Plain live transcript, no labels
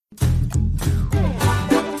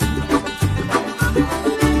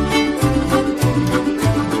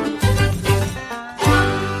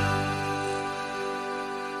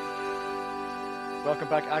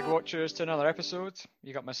Watchers to another episode.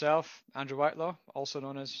 You got myself, Andrew Whitelaw, also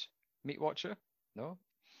known as Meat Watcher. No,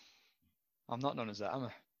 I'm not known as that, am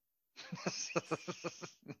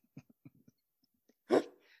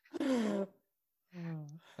I?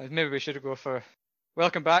 Maybe we should go for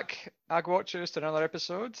welcome back, Ag Watchers, to another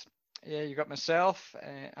episode. Yeah, you got myself,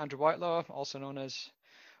 Andrew Whitelaw, also known as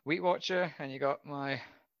Wheat Watcher, and you got my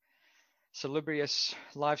salubrious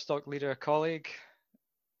livestock leader colleague,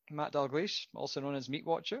 Matt Dalglish, also known as Meat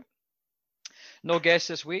Watcher. No guest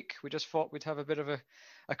this week. We just thought we'd have a bit of a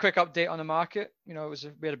quick update on the market. You know,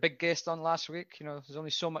 we had a big guest on last week. You know, there's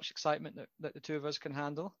only so much excitement that the two of us can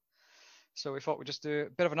handle. So we thought we'd just do a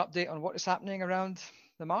bit of an update on what is happening around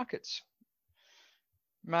the markets.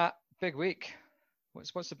 Matt, big week.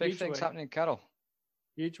 What's the big things happening in cattle?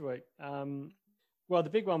 Huge week. Well, the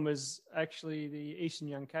big one was actually the Eastern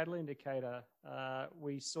Young Cattle Indicator.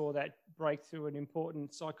 We saw that break through an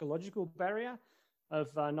important psychological barrier of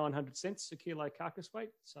 900 cents a kilo carcass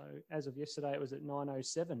weight. So as of yesterday, it was at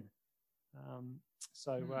 907.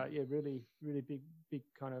 Yeah, really big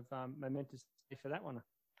kind of momentous for that one.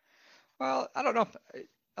 Well, I don't know. It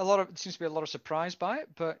seems to be a lot of surprise by it,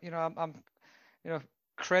 but I'm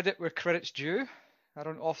credit where credit's due. I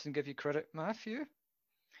don't often give you credit, Matthew,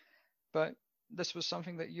 but this was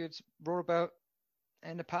something that you'd wrote about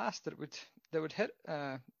in the past that would hit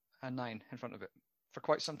a 9 in front of it for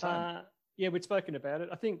quite some time. Yeah, we'd spoken about it.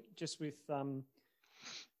 I think just with the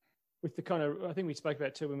kind of, I think we spoke about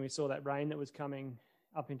it too when we saw that rain that was coming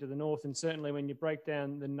up into the north, and certainly when you break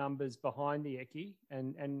down the numbers behind the EYCI,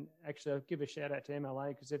 and actually I'll give a shout out to MLA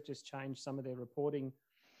because they've just changed some of their reporting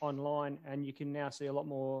online, and you can now see a lot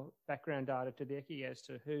more background data to the EYCI as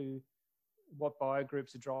to what buyer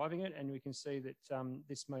groups are driving it, and we can see that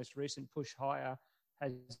this most recent push higher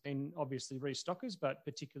has been obviously restockers, but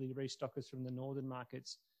particularly restockers from the northern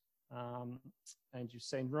markets. And you've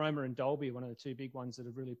seen Roma and Dolby, one of the two big ones that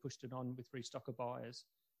have really pushed it on with restocker buyers.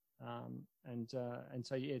 And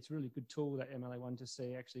so yeah, it's a really good tool, that MLA1, to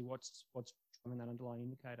see actually what's driving that underlying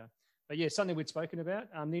indicator. But yeah, something we'd spoken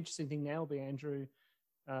about. The interesting thing now will be, Andrew,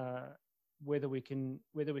 whether we can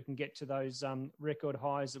get to those record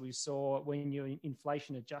highs that we saw when you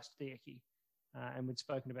inflation adjust the EYCI. And we'd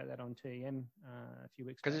spoken about that on TEM a few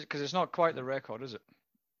weeks ago. Because it's not quite the record, is it?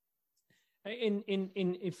 In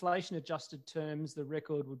inflation adjusted terms, the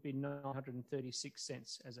record would be 936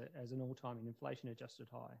 cents as an all-time inflation adjusted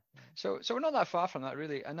high. So we're not that far from that,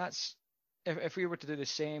 really. And that's if we were to do the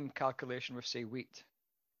same calculation with, say, wheat,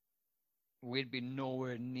 we'd be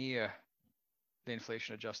nowhere near the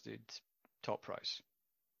inflation adjusted top price.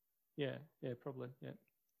 Yeah, probably, yeah.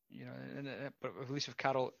 You know, but at least with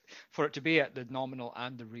cattle, for it to be at the nominal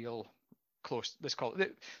and the real close, let's call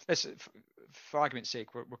it this, for argument's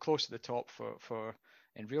sake, we're close to the top for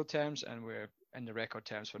in real terms, and we're in the record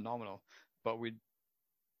terms for nominal. But with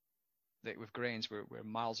grains, we're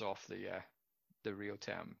miles off the real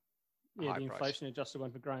term. Yeah, the inflation adjusted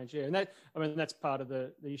one for grains. Yeah, and that's part of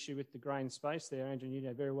the issue with the grain space there, Andrew. You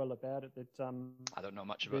know very well about it. That I don't know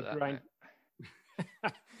much about that. Grain,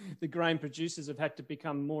 the grain producers have had to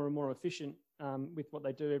become more and more efficient with what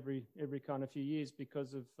they do every kind of few years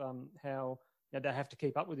because of how they have to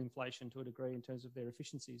keep up with inflation to a degree in terms of their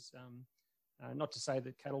efficiencies. Not to say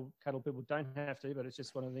that cattle people don't have to, but it's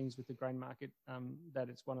just one of the things with the grain market that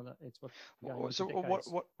it's what. So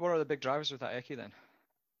what are the big drivers with that EYCI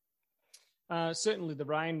then? Certainly the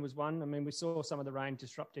rain was one. I mean, we saw some of the rain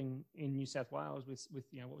disrupting in New South Wales with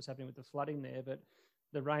what was happening with the flooding there, but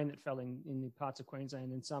the rain that fell in the parts of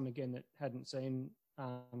Queensland, and some again that hadn't seen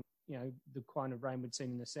the kind of rain we'd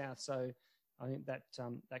seen in the south. So I think that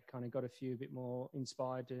kind of got a few a bit more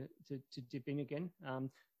inspired to dip in again.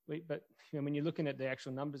 But when you're looking at the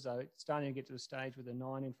actual numbers, though, it's starting to get to the stage with a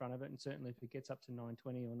 9 in front of it, and certainly if it gets up to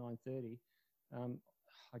 920 or 930,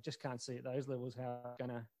 I just can't see at those levels how it's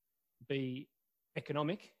going to be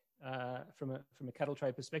economic from a cattle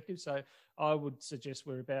trade perspective. So I would suggest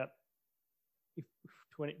we're about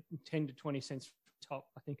 10 to 20 cents top,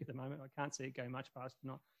 I think, at the moment. I can't see it going much past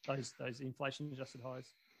those inflation adjusted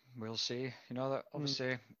highs. We'll see. You know that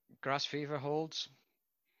obviously grass fever holds.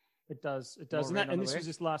 It does. And this was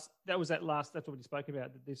that's what we spoke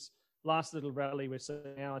about, that this last little rally we're seeing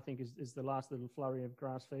now, I think, is the last little flurry of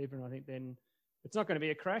grass fever. And I think then it's not going to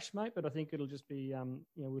be a crash, mate, but I think it'll just be,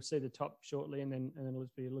 we'll see the top shortly, and then it'll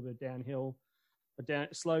just be a little bit downhill,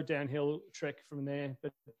 slow downhill trek from there.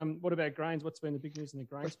 But what about grains? What's been the big news in the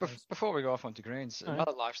grains space? Before we go off onto grains,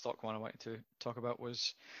 another livestock one I wanted to talk about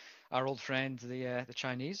was our old friend, the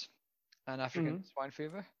Chinese and African swine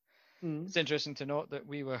fever. It's interesting to note that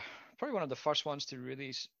we were probably one of the first ones to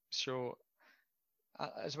really show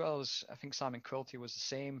as well as I think salmon quality was the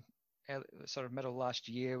same. Sort of middle of last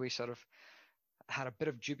year, we sort of had a bit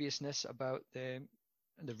of dubiousness about the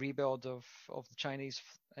rebuild of the Chinese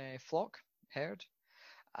flock herd,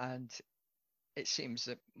 and it seems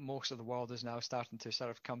that most of the world is now starting to sort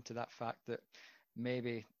of come to that fact that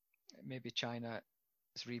maybe China's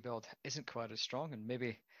rebuild isn't quite as strong, and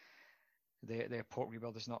maybe their pork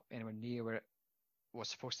rebuild is not anywhere near where it was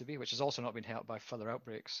supposed to be, which has also not been helped by further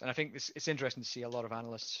outbreaks. And I think it's interesting to see a lot of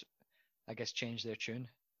analysts, I guess, change their tune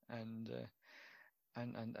and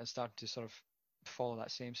start to sort of follow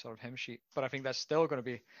that same sort of hymn sheet. But I think that's still going to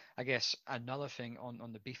be, I guess, another thing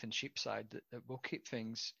on the beef and sheep side that will keep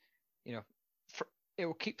things, it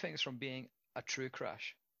will keep things from being a true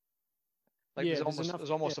crash. Like there's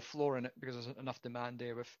almost a floor in it because there's enough demand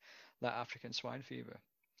there with that African swine fever.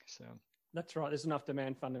 So that's right. There's enough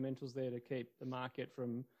demand fundamentals there to keep the market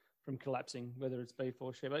from collapsing, whether it's beef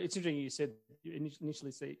or sheep. It's interesting you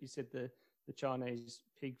initially said the Chinese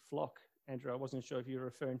pig flock, Andrew. I wasn't sure if you were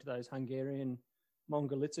referring to those Hungarian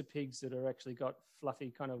Mongolitsa pigs that are actually got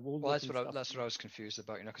fluffy kind of wool. Well, that's what I was confused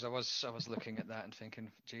about, because I was looking at that and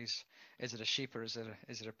thinking, geez, is it a sheep or is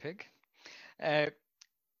it a pig?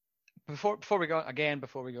 Before we go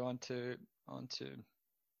on to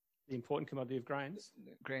the important commodity of grains,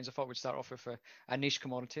 I thought we'd start off with a niche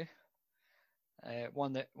commodity,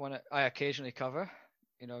 one that I occasionally cover.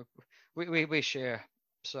 We share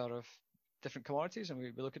sort of different commodities, and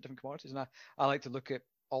we look at different commodities, and I like to look at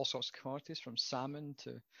all sorts of commodities from salmon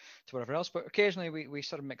to whatever else. But occasionally we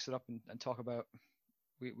sort of mix it up and talk about,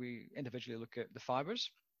 we individually look at the fibers.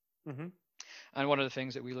 Mm-hmm. And one of the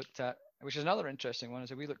things that we looked at, which is another interesting one, is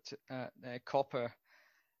that we looked at copper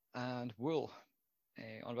and wool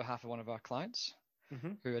on behalf of one of our clients,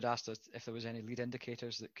 mm-hmm. who had asked us if there was any lead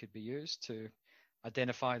indicators that could be used to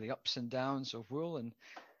identify the ups and downs of wool. And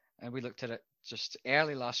we looked at it just very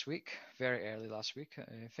early last week.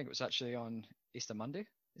 I think it was actually on Easter Monday.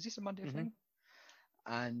 Is Easter Monday a mm-hmm. thing?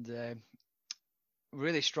 And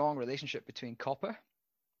really strong relationship between copper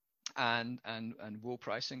and wool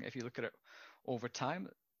pricing. If you look at it over time,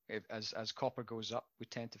 as copper goes up, we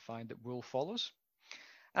tend to find that wool follows.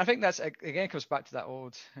 And I think that's, again, comes back to that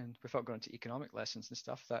old, and without going into economic lessons and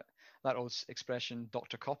stuff, that old expression,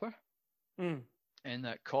 Dr. Copper. And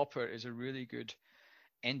that copper is a really good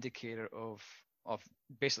indicator of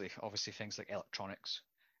basically, obviously, things like electronics.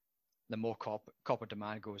 The more copper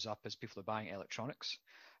demand goes up as people are buying electronics,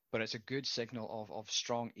 but it's a good signal of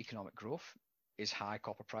strong economic growth is high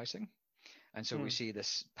copper pricing. And so we see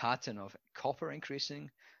this pattern of copper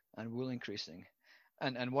increasing and wool increasing.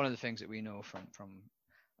 And one of the things that we know from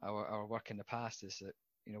our work in the past is that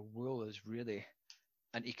wool is really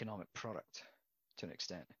an economic product to an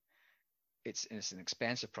extent. It's an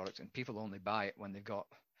expensive product, and people only buy it when they've got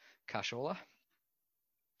cashola.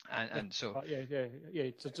 And so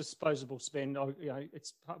it's a disposable spend.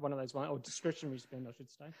 It's one of those or discretionary spend, I should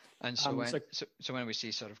say. And so when we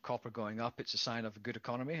see sort of copper going up, it's a sign of a good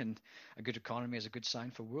economy, and a good economy is a good sign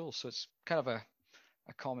for wool. So it's kind of a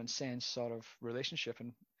common sense sort of relationship.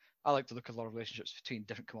 And I like to look at a lot of relationships between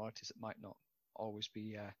different commodities that might not always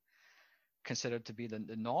be considered to be the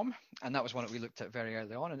norm. And that was one that we looked at very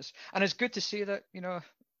early on. And it's good to see that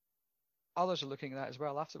others are looking at that as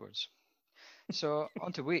well afterwards. So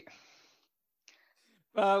on to wheat.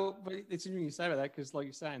 Well, but it's interesting you say about that, because like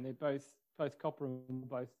you're saying, they're both copper and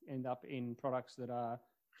both end up in products that are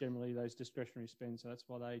generally those discretionary spends. So that's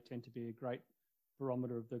why they tend to be a great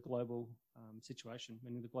barometer of the global situation.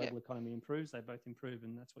 When the global economy improves, they both improve,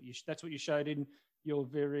 and that's what you showed in your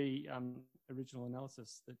very original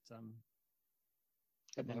analysis.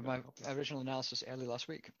 My original analysis early last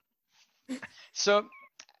week. So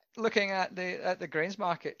looking at the grains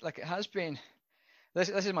market, like it has been. This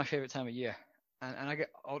is my favorite time of year, and I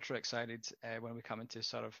get ultra excited when we come into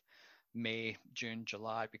sort of May, June,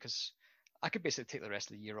 July, because I could basically take the rest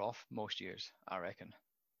of the year off most years, I reckon,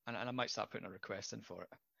 and I might start putting a request in for it,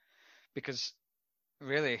 because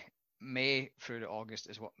really May through to August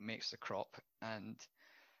is what makes the crop, and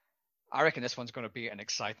I reckon this one's going to be an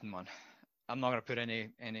exciting one. I'm not going to put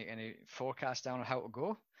any forecast down on how it will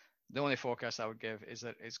go. The only forecast I would give is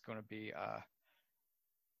that it's going to be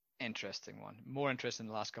interesting one, more interesting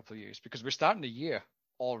than the last couple of years, because we're starting the year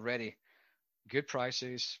already good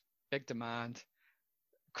prices, big demand,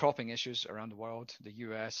 cropping issues around the world, the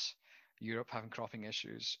US, Europe having cropping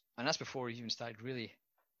issues, and that's before we even started really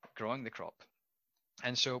growing the crop.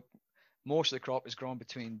 And so most of the crop is grown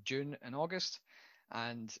between June and August,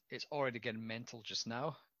 and it's already getting mental just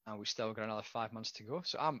now, and we've still got another 5 months to go.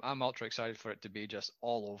 So I'm ultra excited for it to be just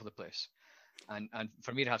all over the place, and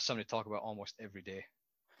for me to have something to talk about almost every day.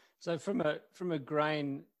 So from a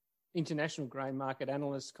international grain market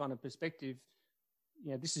analyst kind of perspective,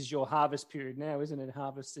 this is your harvest period now, isn't it?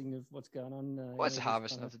 Harvesting of what's going on. What's the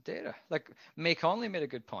harvesting of the data? Like May Conley made a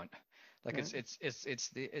good point. Like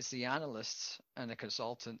it's the analysts and the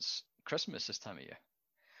consultants' Christmas this time of year.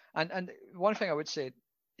 And one thing I would say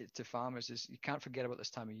to farmers is you can't forget about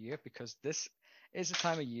this time of year, because this is the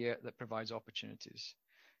time of year that provides opportunities.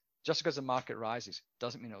 Just because the market rises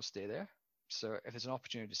doesn't mean it'll stay there. So if there's an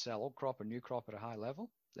opportunity to sell old crop or new crop at a high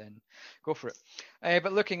level, then go for it.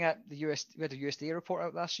 But looking at we had a USDA report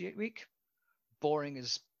out last week. Boring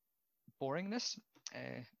is boringness,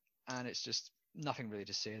 and it's just nothing really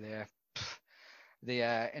to say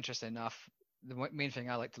there. Interesting enough, the main thing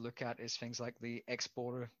I like to look at is things like the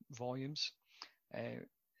exporter volumes.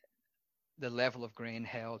 The level of grain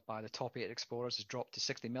held by the top 8 exporters has dropped to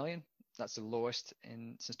 60 million. That's the lowest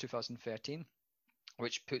since 2013,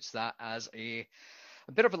 which puts that as a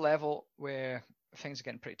bit of a level where things are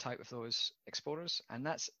getting pretty tight with those exporters, and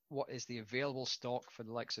that's what is the available stock for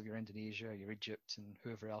the likes of your Indonesia, your Egypt, and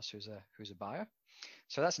whoever else who's a buyer.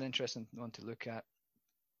 So that's an interesting one to look at.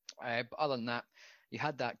 But other than that, you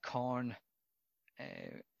had that corn,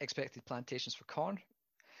 expected plantations for corn,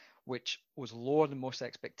 which was lower than most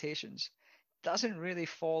expectations. Doesn't really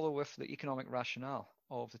follow with the economic rationale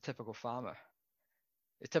of the typical farmer.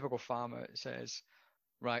 The typical farmer says,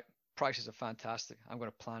 right, prices are fantastic, I'm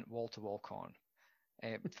going to plant wall-to-wall corn.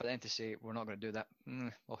 For them to say we're not going to do that,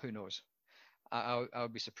 well, who knows? I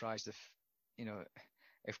would be surprised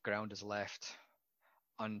if ground is left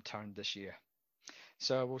unturned this year.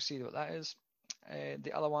 So we'll see what that is.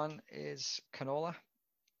 The other one is canola.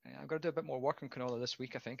 I'm going to do a bit more work on canola this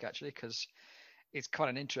week, I think, actually, because it's quite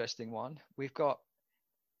an interesting one. We've got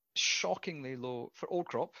shockingly low for old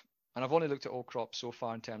crop, and I've only looked at old crop so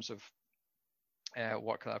far in terms of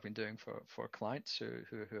work that I've been doing for clients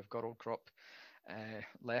who have got old crop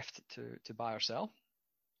left to buy or sell.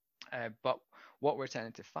 But what we're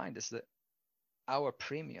tending to find is that our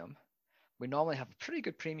premium, we normally have a pretty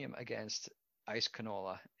good premium against ice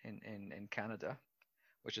canola in Canada,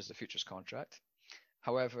 which is the futures contract.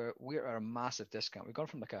 However, we're at a massive discount. We've gone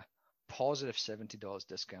from like a positive $70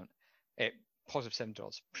 discount, positive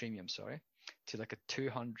 $70 premium, to like a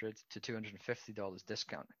 $200 to $250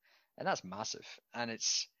 discount. And that's massive. And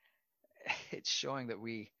it's showing that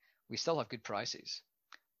we still have good prices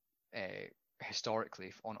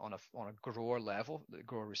historically on a grower level that the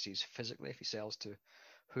grower receives physically if he sells to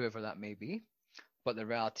whoever that may be. But the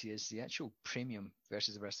reality is the actual premium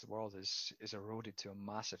versus the rest of the world is eroded to a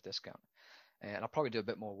massive discount. And I'll probably do a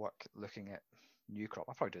bit more work looking at new crop.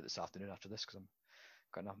 I'll probably do it this afternoon after this because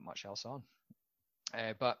I've got not much else on.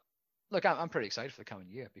 But look, I'm pretty excited for the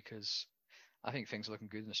coming year because I think things are looking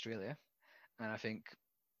good in Australia. And I think,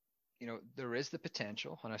 there is the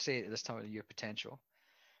potential, and I say at this time of the year potential,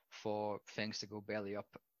 for things to go belly up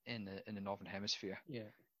in the Northern Hemisphere.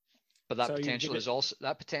 Yeah. But that potential is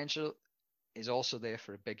also there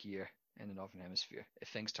for a big year in the Northern Hemisphere if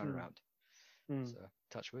things turn around. So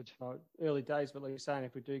touch wood. Early days, but like you're saying,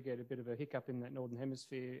 if we do get a bit of a hiccup in that Northern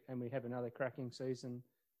Hemisphere and we have another cracking season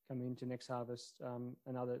coming into next harvest,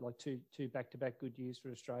 another like two back-to-back good years for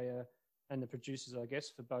Australia and the producers, I guess,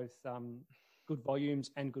 for both good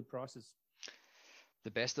volumes and good prices.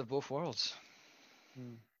 The best of both worlds.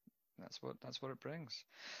 That's what it brings.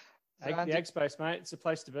 The Ag Space, mate. It's a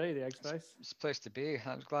place to be. The Ag Space. It's a place to be.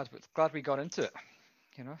 I'm glad we got into it.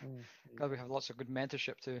 Glad we have lots of good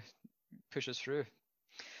mentorship to push us through.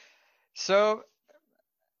 So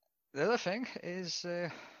the other thing is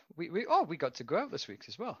we got to go out this week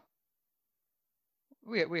as well.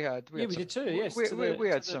 We did too. Yes, we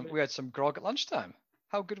had some grog at lunchtime.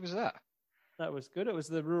 How good was that? That was good. It was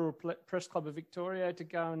the Rural Press Club of Victoria to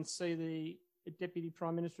go and see the Deputy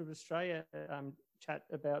Prime Minister of Australia chat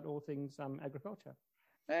about all things agriculture.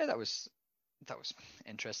 Yeah, that was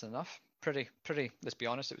interesting enough. Pretty. Let's be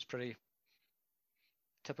honest, it was pretty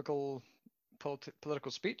typical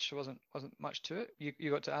political speech. There wasn't much to it.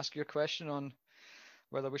 You got to ask your question on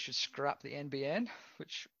whether we should scrap the NBN,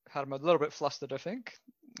 which had him a little bit flustered, I think.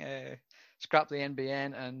 Scrap the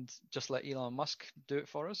NBN and just let Elon Musk do it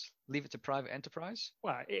for us. Leave it to private enterprise.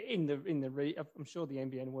 Well, I'm sure the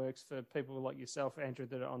NBN works for people like yourself, Andrew,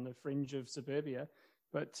 that are on the fringe of suburbia,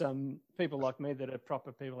 but people like me that are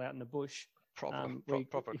proper people out in the bush. Proper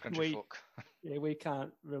country folk. Yeah, we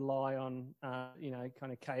can't rely on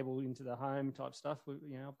kind of cable into the home type stuff.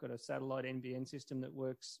 I've got a satellite NBN system that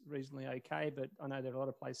works reasonably okay, but I know there are a lot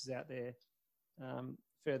of places out there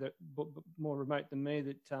further more remote than me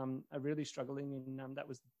that are really struggling, and that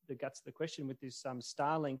was the guts of the question with this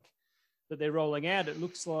Starlink that they're rolling out, it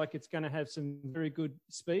looks like it's going to have some very good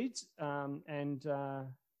speeds.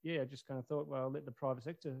 I just kind of thought, well, let the private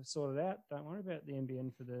sector sort it out. Don't worry about the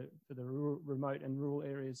NBN for the remote and rural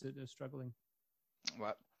areas that are struggling.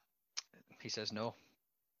 Well, he says no.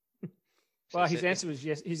 Well, his answer was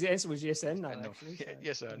yes. His answer was yes and no. Actually, so.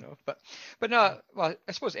 Yes, I know. But no. Well,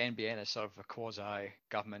 I suppose NBN is sort of a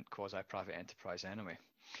quasi-government, quasi-private enterprise anyway.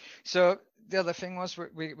 So the other thing was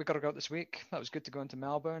we got to go out this week. That was good to go into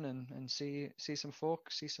Melbourne and see some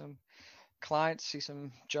folk, see some clients, see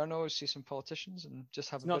some journals, see some politicians, and just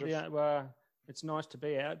have it's nice to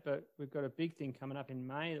be out, but we've got a big thing coming up in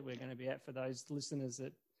May that we're going to be at for those listeners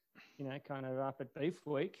that, kind of up at Beef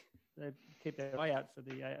Week. They keep their eye out for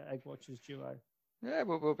the Ag Watchers duo. Yeah,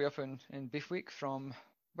 we'll be up in Beef Week from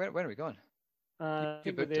when are we going? I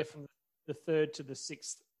think we're there from the 3rd to the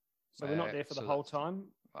 6th. So we're not there for the whole time.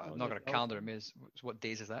 I've not got a calendar. What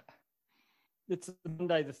days is that? It's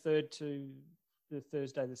Monday the 3rd to the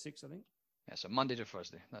Thursday the 6th, I think. Yeah, so Monday to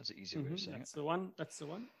Thursday. That's the easy way of saying That's the one. That's the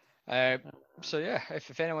one. So yeah,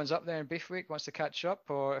 if anyone's up there in Beef Week wants to catch up,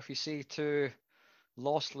 or if you see two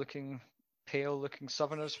lost-looking, pale-looking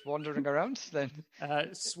Southerners wandering around, then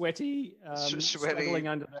sweaty, struggling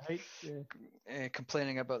under the heat,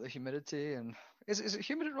 complaining about the humidity, and is it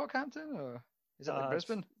humid at Rockhampton, or is that like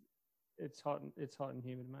Brisbane? It's hot and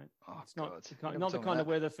humid, mate. Oh, it's not the kind of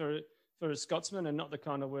weather for a Scotsman, and not the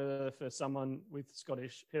kind of weather for someone with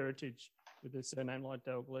Scottish heritage with a surname like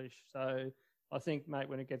Dalgleish. So I think, mate,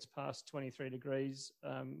 when it gets past 23 degrees,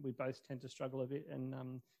 we both tend to struggle a bit. And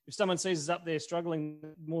if someone sees us up there struggling,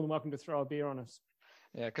 more than welcome to throw a beer on us.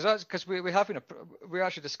 Yeah, because we have been we were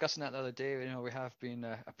actually discussing that the other day. We have been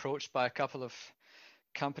approached by a couple of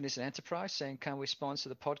companies and enterprise saying, "Can we sponsor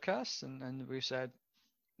the podcast?" And we've said,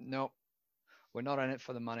 "No, we're not in it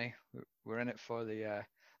for the money. We're in it for the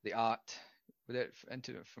art. With it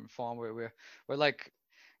from form where we're like,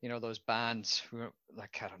 those bands. We're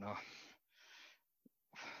like, I don't know.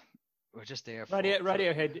 We're just there.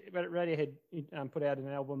 Radiohead put out an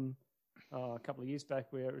album a couple of years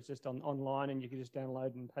back where it was just online and you could just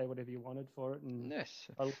download and pay whatever you wanted for it. And yes,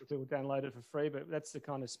 a lot of people download it for free. But that's the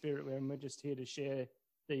kind of spirit we're just here to share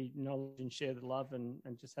the knowledge and share the love and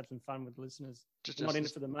just have some fun with listeners. Not in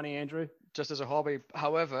it for the money, Andrew. Just as a hobby.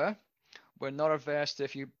 However, we're not averse to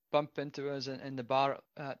if you bump into us in the bar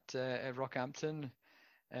at Rockhampton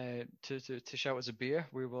to shout us a beer.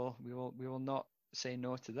 We will not say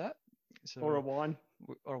no to that. So, or a wine.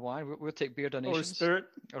 We'll take beer donations.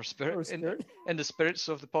 Or spirit. In the spirits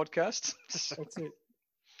of the podcast. That's it.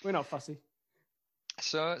 We're not fussy.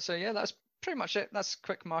 So yeah, that's pretty much it. That's a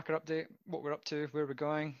quick market update. What we're up to, where we're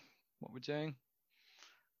going, what we're doing.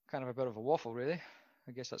 Kind of a bit of a waffle, really.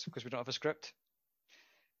 I guess that's because we don't have a script.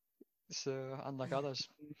 So unlike others.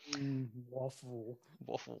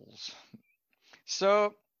 Waffles.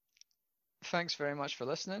 So thanks very much for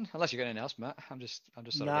listening. Unless you got anything else, Matt. I'm just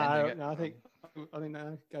sort of ending it. No, I think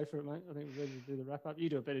go for it, mate. I think we're ready to do the wrap up. You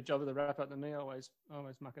do a better job of the wrap up than me. I always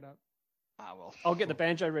muck it up. Well. I'll get the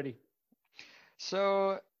banjo ready.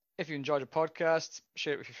 So if you enjoyed the podcast,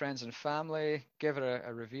 share it with your friends and family. Give it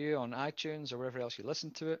a review on iTunes or wherever else you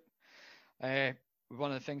listen to it.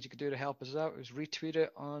 One of the things you could do to help us out is retweet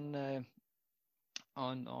it on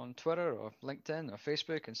Twitter or LinkedIn or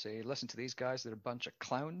Facebook and say, listen to these guys, they're a bunch of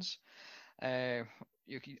clowns.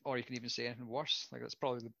 You can even say anything worse. Like that's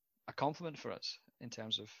probably a compliment for us in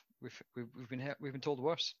terms of we've been told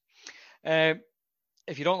worse.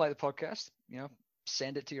 If you don't like the podcast,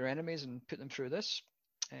 send it to your enemies and put them through this.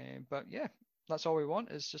 But yeah, that's all we want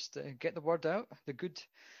is just get the word out, the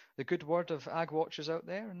good word of Ag Watchers out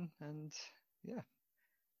there, and yeah,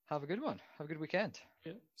 have a good one. Have a good weekend.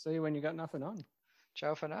 Yeah. See you when you got nothing on.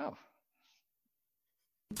 Ciao for now.